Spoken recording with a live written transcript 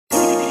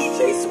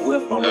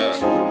Swift on that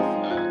shit.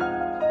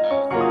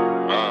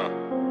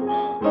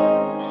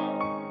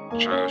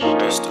 Trash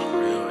shit. It's the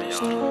real,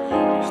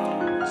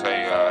 Say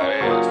how it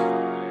is.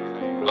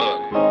 Look.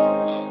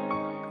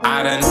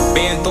 I done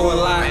been through a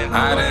lot,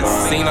 I done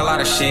seen a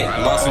lot of shit.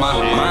 Lost my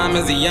mom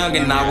as a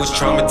youngin', I was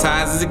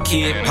traumatized as a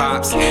kid.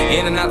 Pops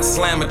in and out the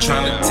slammer,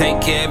 trying to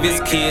take care of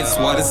his kids.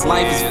 Well, this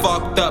life is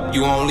fucked up,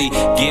 you only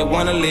get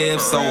one to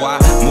live. So I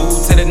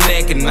moved to the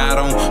neck and I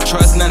don't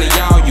trust none of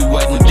y'all. You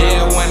wasn't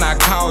there when I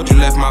called, you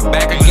left my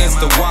back against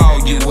the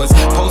wall. You was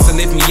supposed to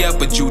lift me up,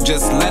 but you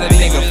just let a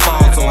nigga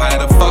fall. So how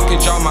the fuck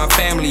is y'all my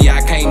family?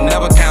 I can't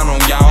never count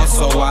on y'all.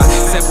 So I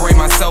separate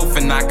myself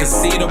and I can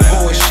see the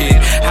bullshit.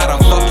 How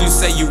the fuck you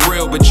say you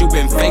real, but you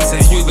been fake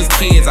since we was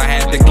kids? I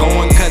had to go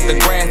and cut the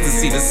grass to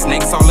see the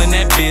snakes all in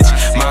that bitch.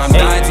 Mom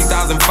died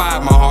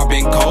 2005, my heart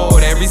been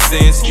cold ever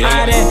since. Yeah.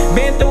 I done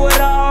been through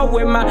it all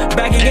with my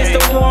back against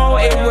the wall.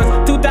 It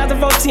was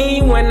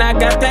 2014 when I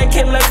got that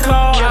killer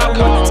call. I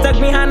was stuck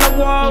behind the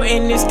wall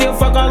and it still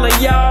fuck all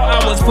of y'all.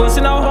 I was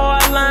pushing a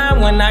hard line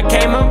when I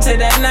came up to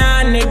that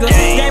 9, nigga.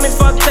 Game is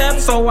fucked up,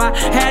 so I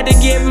had to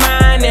get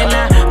mine. And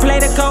I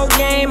played a cold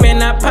game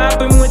and I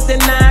poppin' with the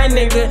 9,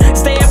 nigga.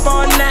 Stay up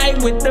all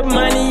night with the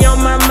money on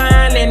my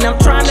mind, and I'm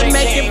trying to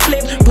make it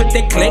flip. Put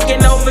the click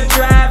in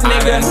overdrive,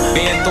 nigga. I done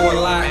been through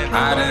a lot,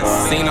 I done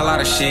seen a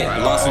lot of shit.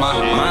 Lost my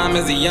mom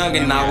as a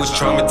youngin', I was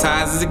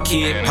traumatized as a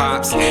kid.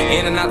 Pops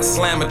in and out the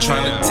slammer,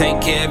 trying to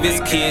take care of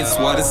his kids.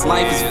 Well, this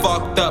life is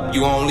fucked up,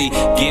 you only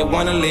get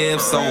one to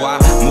live. So I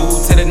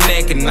moved to the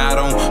neck and I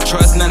don't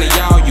trust none of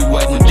y'all. You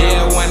wasn't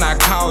there when I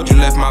called, you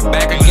left my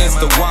back against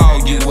the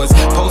wall. You was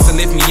supposed to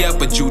lift me up,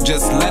 but you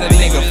just let a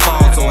nigga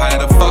fall. So how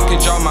the fuck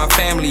is y'all my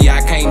family?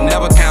 I can't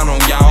never count on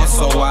y'all.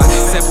 So I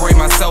separate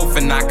myself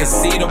and I can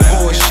see the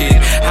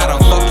bullshit. How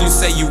the fuck you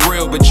say you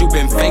real, but you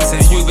been fake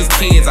since we was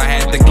kids? I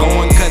had to go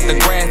and cut the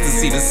grass to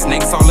see the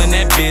snakes all in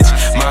that bitch.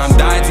 Mom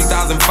died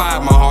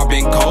 2005, my heart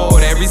been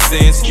cold ever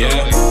since. Yeah.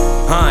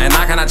 And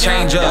how can I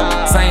change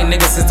up? Same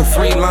nigga since the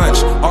free lunch.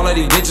 All of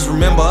these bitches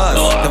remember us,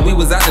 that we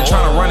was out there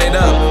trying to run it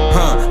up.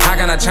 How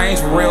can I change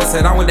for real?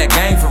 Said I'm with that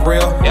gang for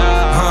real.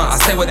 I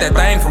stay with that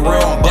thing for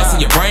real. I'm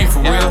busting your brain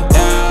for real.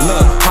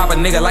 Look, pop a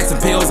nigga like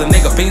some pills, a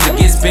nigga beans that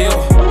get spilled.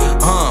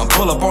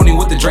 Pull up on him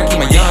with the drink, keep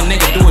a young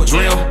nigga do a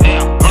drill.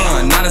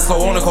 Not as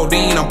slow on the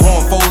codeine, I'm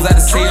pouring fools at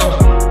the seal.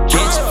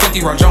 Bitch,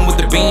 50 round jump with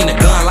the bean, a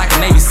gun like a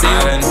Navy SEAL.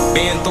 I done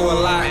been through a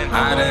lot,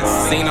 I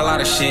done seen a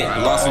lot of shit.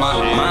 Lost my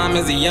mom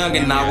as a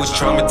youngin', I was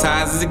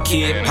traumatized as a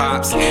kid.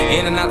 Pops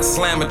in and out the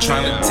slammer,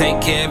 trying to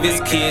take care of his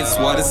kids.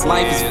 Well, this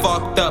life is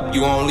fucked up,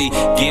 you only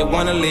get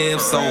one to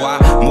live. So I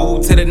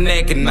moved to the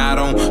neck and I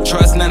don't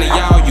trust none of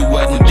y'all. You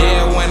wasn't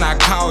there when I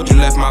called, you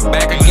left my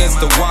back against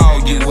the wall.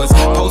 You was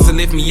supposed to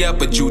lift me up,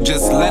 but you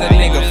just let a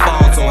nigga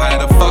fall. So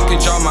how the fuck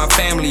is y'all my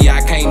family?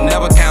 I can't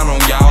never count on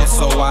y'all.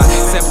 So I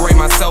separate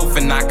myself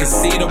and I can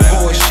see the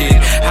bullshit.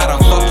 How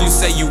the fuck you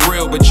say you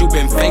real, but you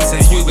been fake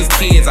since we was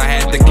kids? I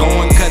had to go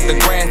and cut the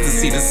grass to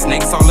see the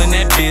snakes all in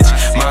that bitch.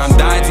 Mom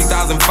died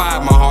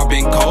 2005, my heart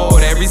been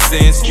cold ever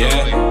since.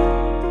 Yeah.